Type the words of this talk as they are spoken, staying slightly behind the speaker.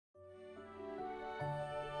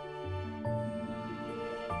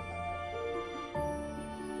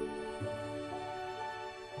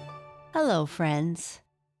Hello, friends,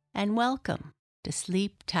 and welcome to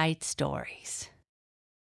Sleep Tight Stories.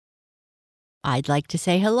 I'd like to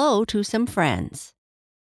say hello to some friends.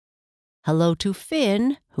 Hello to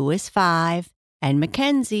Finn, who is 5, and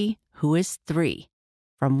Mackenzie, who is 3,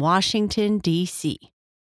 from Washington, D.C.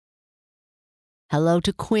 Hello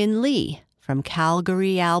to Quinn Lee from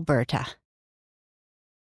Calgary, Alberta.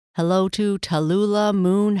 Hello to Tallulah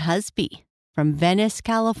Moon Husby from Venice,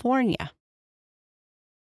 California.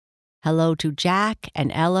 Hello to Jack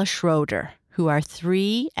and Ella Schroeder, who are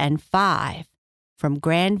 3 and 5, from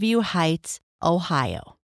Grandview Heights,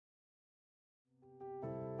 Ohio.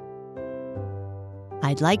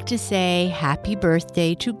 I'd like to say happy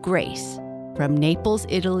birthday to Grace from Naples,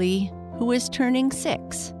 Italy, who is turning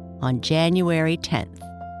 6 on January 10th.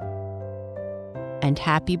 And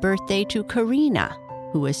happy birthday to Karina,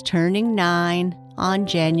 who is turning 9 on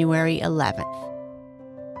January 11th.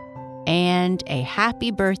 And a happy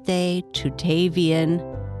birthday to Tavian,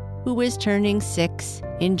 who is turning 6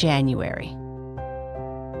 in January.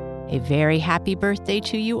 A very happy birthday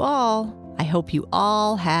to you all. I hope you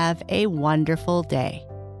all have a wonderful day.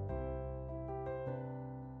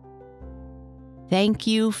 Thank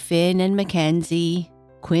you, Finn and Mackenzie,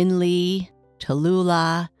 Quinn Lee,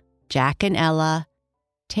 Tallulah, Jack and Ella,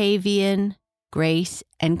 Tavian, Grace,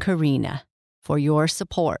 and Karina for your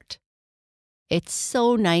support. It's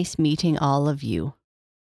so nice meeting all of you.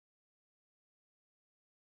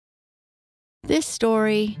 This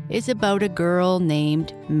story is about a girl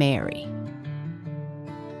named Mary.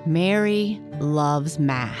 Mary loves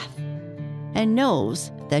math and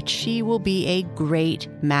knows that she will be a great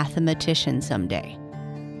mathematician someday.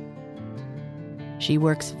 She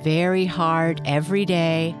works very hard every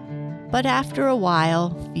day, but after a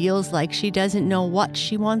while feels like she doesn't know what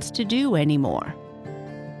she wants to do anymore.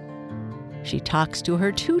 She talks to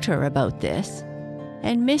her tutor about this,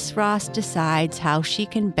 and Miss Ross decides how she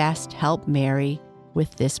can best help Mary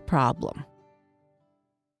with this problem.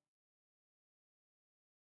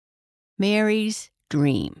 Mary's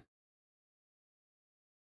Dream.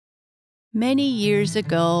 Many years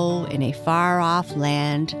ago, in a far-off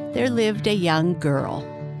land, there lived a young girl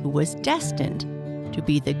who was destined to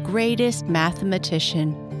be the greatest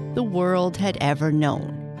mathematician the world had ever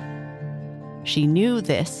known. She knew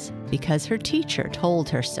this because her teacher told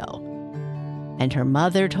her so, and her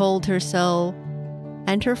mother told her so,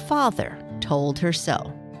 and her father told her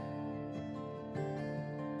so.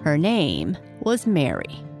 Her name was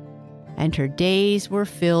Mary, and her days were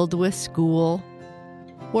filled with school,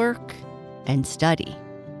 work, and study.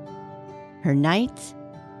 Her nights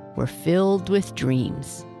were filled with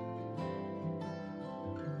dreams.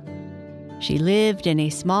 She lived in a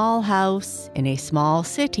small house in a small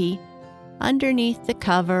city underneath the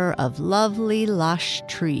cover of lovely, lush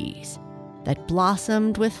trees that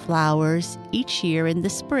blossomed with flowers each year in the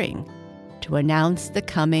spring to announce the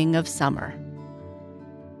coming of summer.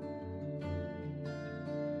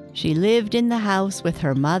 She lived in the house with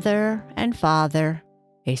her mother and father,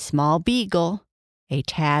 a small beagle, a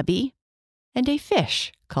tabby, and a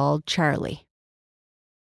fish called Charlie.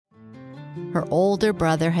 Her older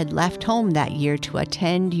brother had left home that year to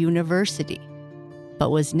attend university, but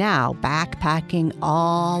was now backpacking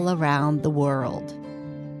all around the world.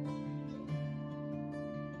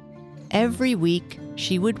 Every week,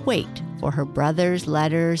 she would wait for her brother's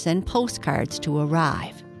letters and postcards to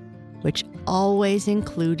arrive, which always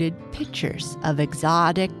included pictures of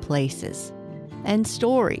exotic places and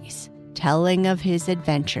stories telling of his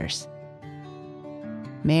adventures.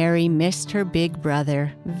 Mary missed her big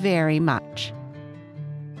brother very much.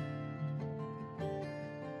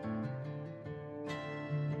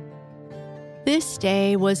 This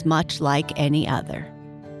day was much like any other.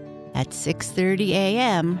 At 6:30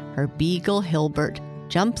 a.m., her beagle Hilbert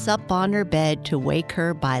jumps up on her bed to wake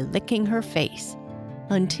her by licking her face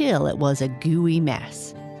until it was a gooey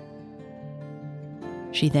mess.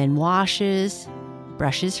 She then washes,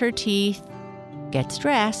 brushes her teeth, gets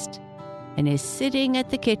dressed, and is sitting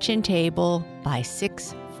at the kitchen table by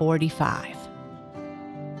 6:45.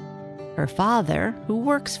 Her father, who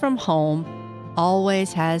works from home,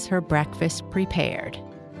 always has her breakfast prepared: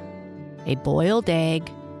 a boiled egg,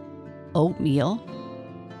 oatmeal,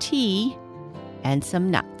 tea, and some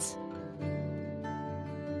nuts.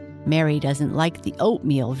 Mary doesn't like the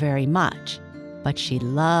oatmeal very much, but she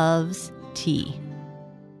loves tea.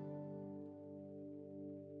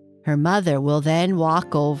 Her mother will then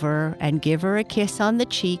walk over and give her a kiss on the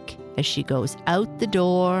cheek as she goes out the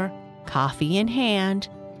door, coffee in hand,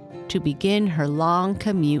 to begin her long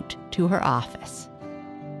commute to her office.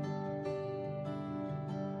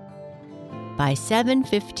 By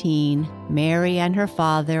 7:15, Mary and her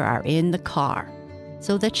father are in the car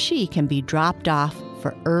so that she can be dropped off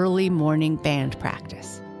for early morning band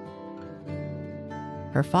practice.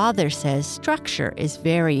 Her father says structure is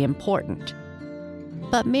very important,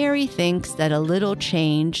 but Mary thinks that a little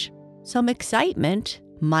change, some excitement,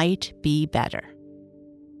 might be better.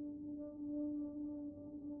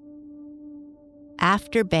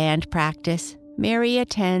 After band practice, Mary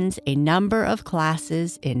attends a number of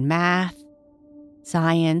classes in math,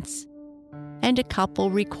 science, and a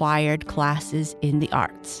couple required classes in the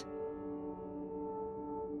arts.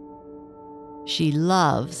 She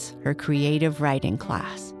loves her creative writing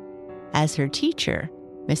class, as her teacher,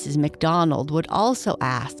 Mrs. McDonald, would also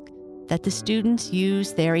ask that the students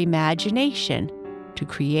use their imagination to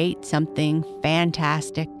create something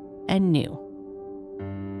fantastic and new.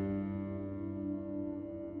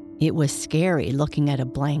 It was scary looking at a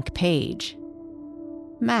blank page.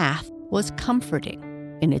 Math was comforting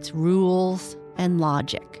in its rules and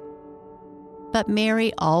logic. But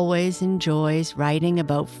Mary always enjoys writing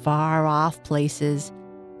about far-off places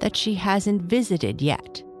that she hasn't visited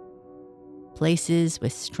yet. Places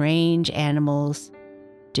with strange animals,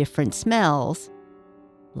 different smells,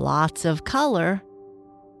 lots of color,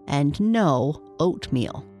 and no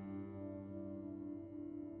oatmeal.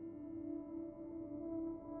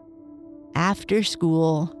 After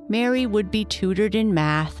school, Mary would be tutored in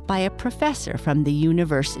math by a professor from the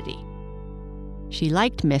university. She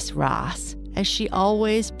liked Miss Ross, as she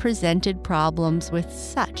always presented problems with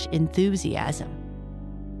such enthusiasm,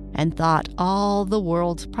 and thought all the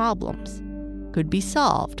world's problems could be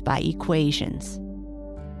solved by equations.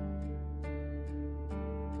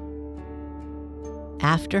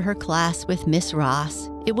 After her class with Miss Ross,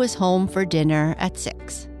 it was home for dinner at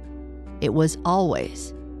 6. It was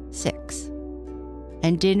always 6.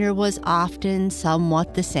 And dinner was often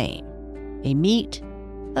somewhat the same: a meat,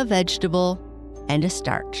 a vegetable, and a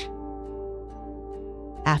starch.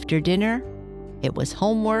 After dinner, it was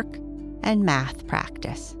homework and math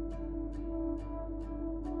practice.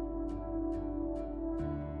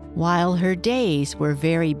 While her days were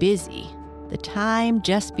very busy, the time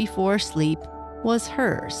just before sleep was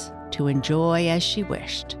hers to enjoy as she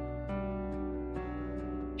wished.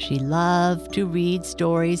 She loved to read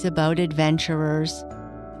stories about adventurers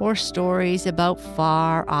or stories about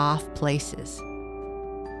far-off places.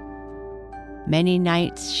 Many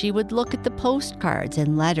nights she would look at the postcards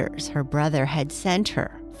and letters her brother had sent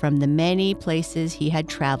her from the many places he had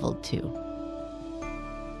traveled to.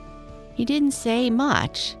 He didn't say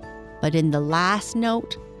much, but in the last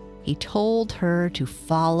note, he told her to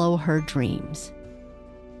follow her dreams.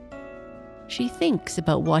 She thinks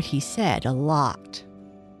about what he said a lot.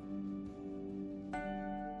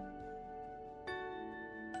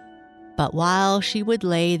 But while she would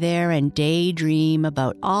lay there and daydream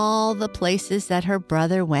about all the places that her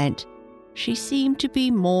brother went, she seemed to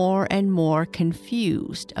be more and more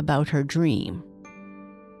confused about her dream.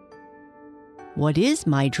 "What is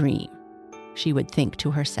my dream?" she would think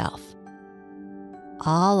to herself.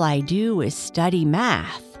 "All I do is study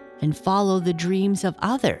math and follow the dreams of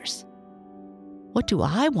others. What do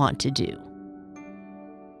I want to do?"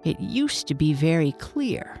 It used to be very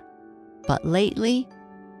clear, but lately,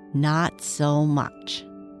 not so much.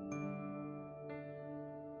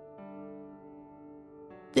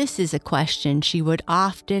 This is a question she would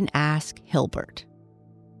often ask Hilbert.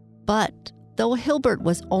 But though Hilbert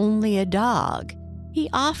was only a dog, he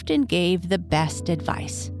often gave the best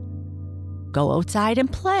advice. "Go outside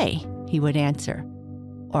and play," he would answer,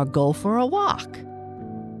 "or go for a walk."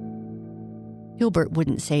 Hilbert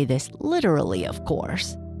wouldn't say this literally, of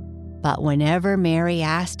course, but whenever Mary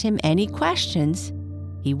asked him any questions,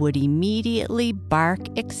 he would immediately bark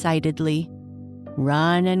excitedly,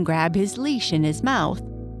 run and grab his leash in his mouth,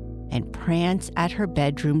 and prance at her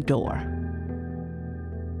bedroom door.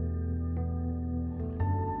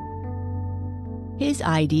 His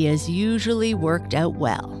ideas usually worked out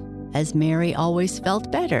well, as Mary always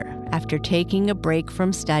felt better after taking a break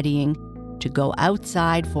from studying to go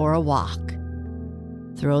outside for a walk,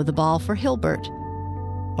 throw the ball for Hilbert,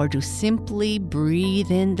 or to simply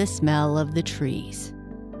breathe in the smell of the trees.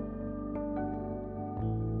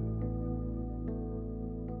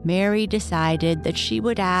 Mary decided that she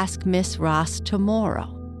would ask Miss Ross tomorrow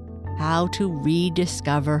how to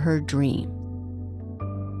rediscover her dream.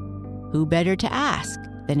 Who better to ask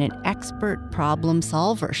than an expert problem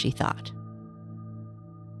solver, she thought.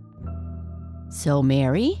 "So,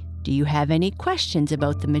 Mary, do you have any questions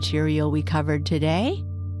about the material we covered today?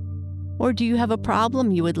 Or do you have a problem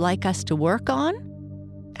you would like us to work on?"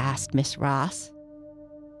 asked Miss Ross.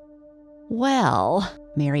 "Well,"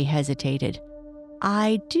 Mary hesitated,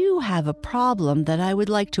 I do have a problem that I would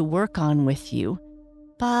like to work on with you,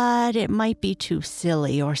 but it might be too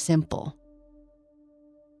silly or simple."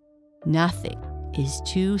 Nothing is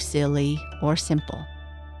too silly or simple.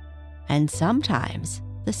 And sometimes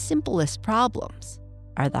the simplest problems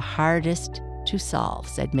are the hardest to solve,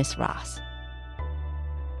 said Miss Ross.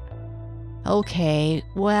 "Okay,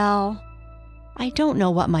 well, I don't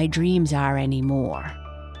know what my dreams are anymore,"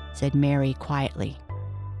 said Mary quietly.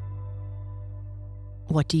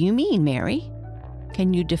 "What do you mean, Mary?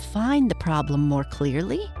 Can you define the problem more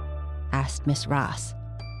clearly?" asked Miss Ross.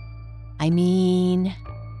 "I mean,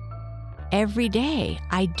 every day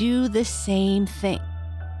I do the same thing.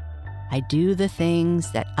 I do the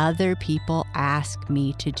things that other people ask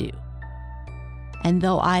me to do. And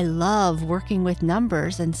though I love working with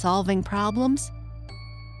numbers and solving problems,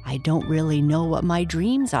 I don't really know what my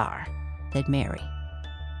dreams are," said Mary.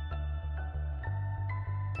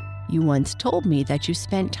 "You once told me that you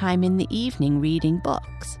spent time in the evening reading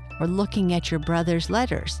books, or looking at your brother's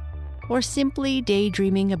letters, or simply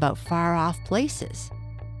daydreaming about far-off places,"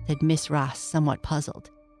 said Miss Ross, somewhat puzzled.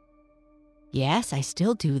 "Yes, I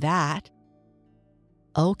still do that."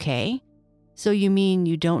 "Okay, so you mean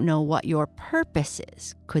you don't know what your purpose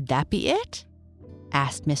is? Could that be it?"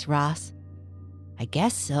 asked Miss Ross. "I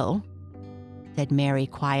guess so," said Mary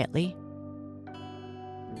quietly.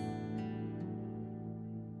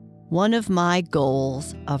 One of my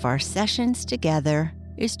goals of our sessions together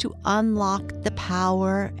is to unlock the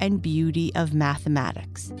power and beauty of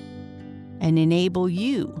mathematics and enable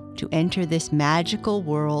you to enter this magical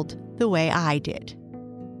world the way I did.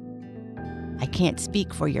 I can't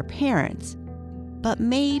speak for your parents, but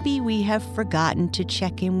maybe we have forgotten to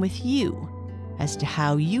check in with you as to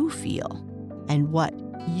how you feel and what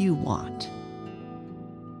you want.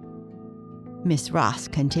 Miss Ross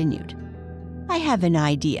continued, "I have an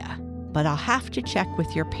idea, but I'll have to check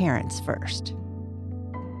with your parents first."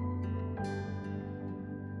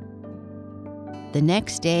 The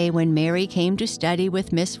next day, when Mary came to study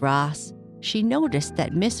with Miss Ross, she noticed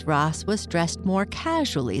that Miss Ross was dressed more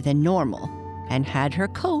casually than normal and had her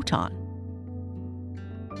coat on.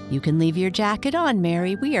 "You can leave your jacket on,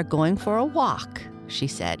 Mary. We are going for a walk," she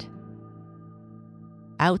said.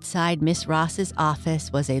 Outside Miss Ross's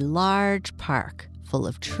office was a large park full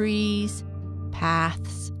of trees,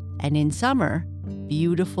 paths, and in summer,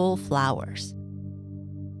 beautiful flowers.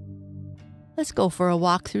 "Let's go for a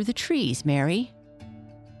walk through the trees, Mary."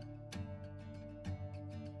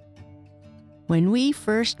 "When we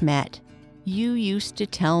first met, you used to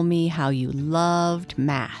tell me how you loved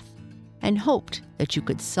math and hoped that you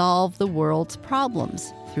could solve the world's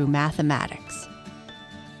problems through mathematics.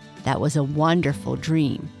 That was a wonderful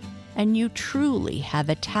dream, and you truly have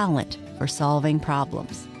a talent for solving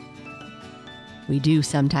problems. We do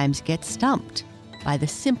sometimes get stumped by the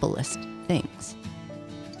simplest things.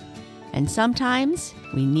 And sometimes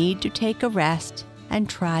we need to take a rest and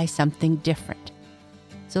try something different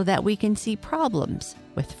so that we can see problems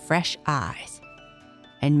with fresh eyes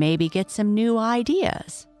and maybe get some new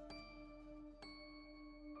ideas.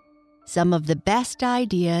 Some of the best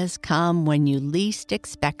ideas come when you least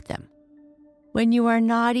expect them, when you are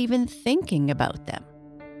not even thinking about them.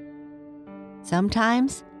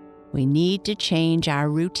 Sometimes we need to change our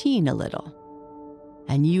routine a little,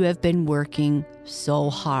 and you have been working so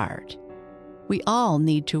hard. We all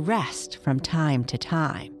need to rest from time to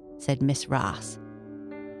time," said Miss Ross.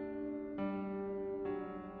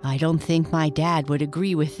 "I don't think my dad would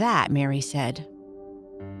agree with that," Mary said.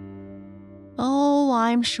 "Oh,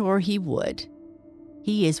 I'm sure he would.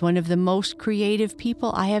 He is one of the most creative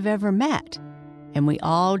people I have ever met, and we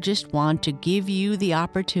all just want to give you the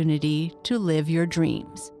opportunity to live your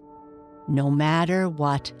dreams, no matter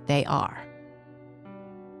what they are.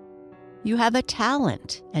 You have a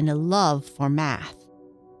talent and a love for math,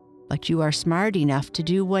 but you are smart enough to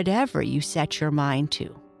do whatever you set your mind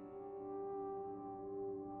to."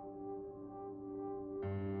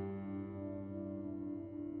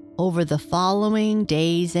 Over the following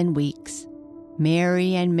days and weeks,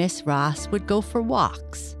 Mary and Miss Ross would go for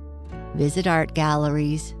walks, visit art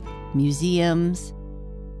galleries, museums,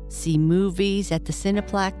 see movies at the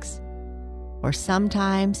Cineplex, or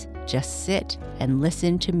sometimes just sit and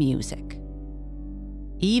listen to music,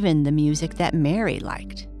 even the music that Mary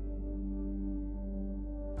liked.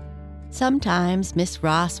 Sometimes Miss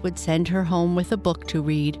Ross would send her home with a book to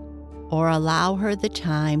read or allow her the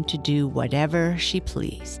time to do whatever she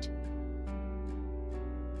pleased.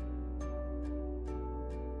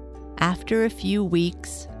 After a few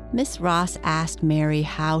weeks, Miss Ross asked Mary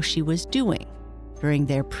how she was doing. During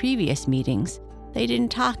their previous meetings, they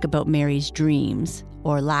didn't talk about Mary's dreams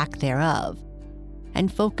or lack thereof,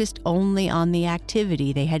 and focused only on the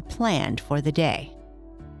activity they had planned for the day.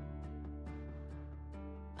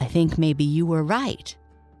 I think maybe you were right.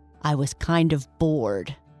 I was kind of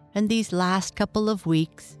bored, and these last couple of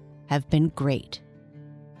weeks have been great.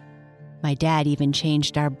 My dad even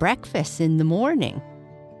changed our breakfasts in the morning,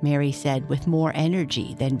 Mary said with more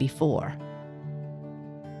energy than before.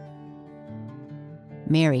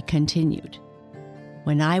 Mary continued,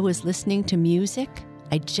 "When I was listening to music,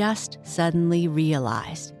 I just suddenly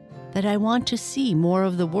realized that I want to see more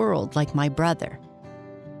of the world like my brother.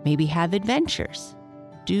 Maybe have adventures,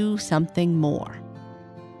 do something more."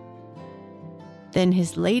 Then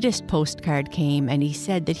his latest postcard came and he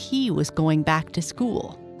said that he was going back to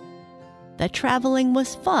school, that traveling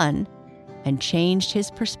was fun and changed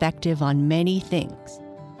his perspective on many things.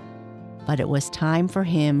 But it was time for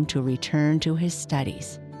him to return to his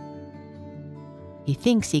studies. He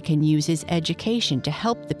thinks he can use his education to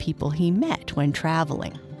help the people he met when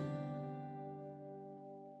traveling.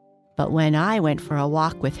 But when I went for a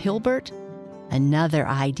walk with Hilbert, another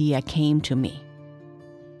idea came to me.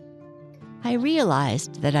 I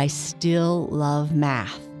realized that I still love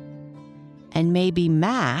math, and maybe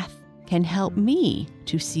math can help me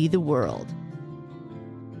to see the world.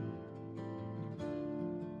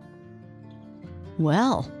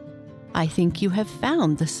 Well, I think you have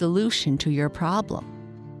found the solution to your problem.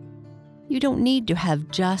 You don't need to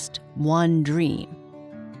have just one dream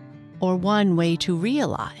or one way to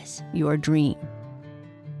realize your dream.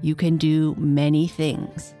 You can do many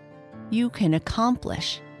things. You can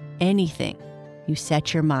accomplish anything you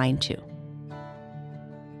set your mind to.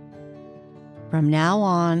 From now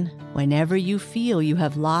on, whenever you feel you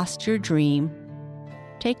have lost your dream,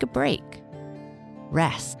 take a break,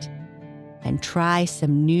 rest, and try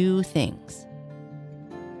some new things.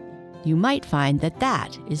 You might find that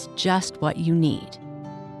that is just what you need.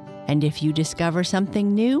 And if you discover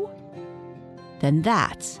something new, then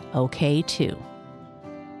that's okay too.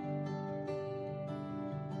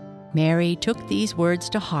 Mary took these words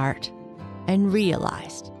to heart and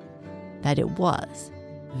realized that it was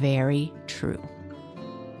very true.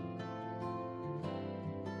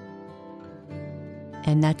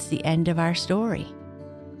 And that's the end of our story.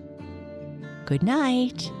 Good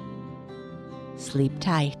night. Sleep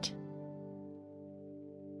tight.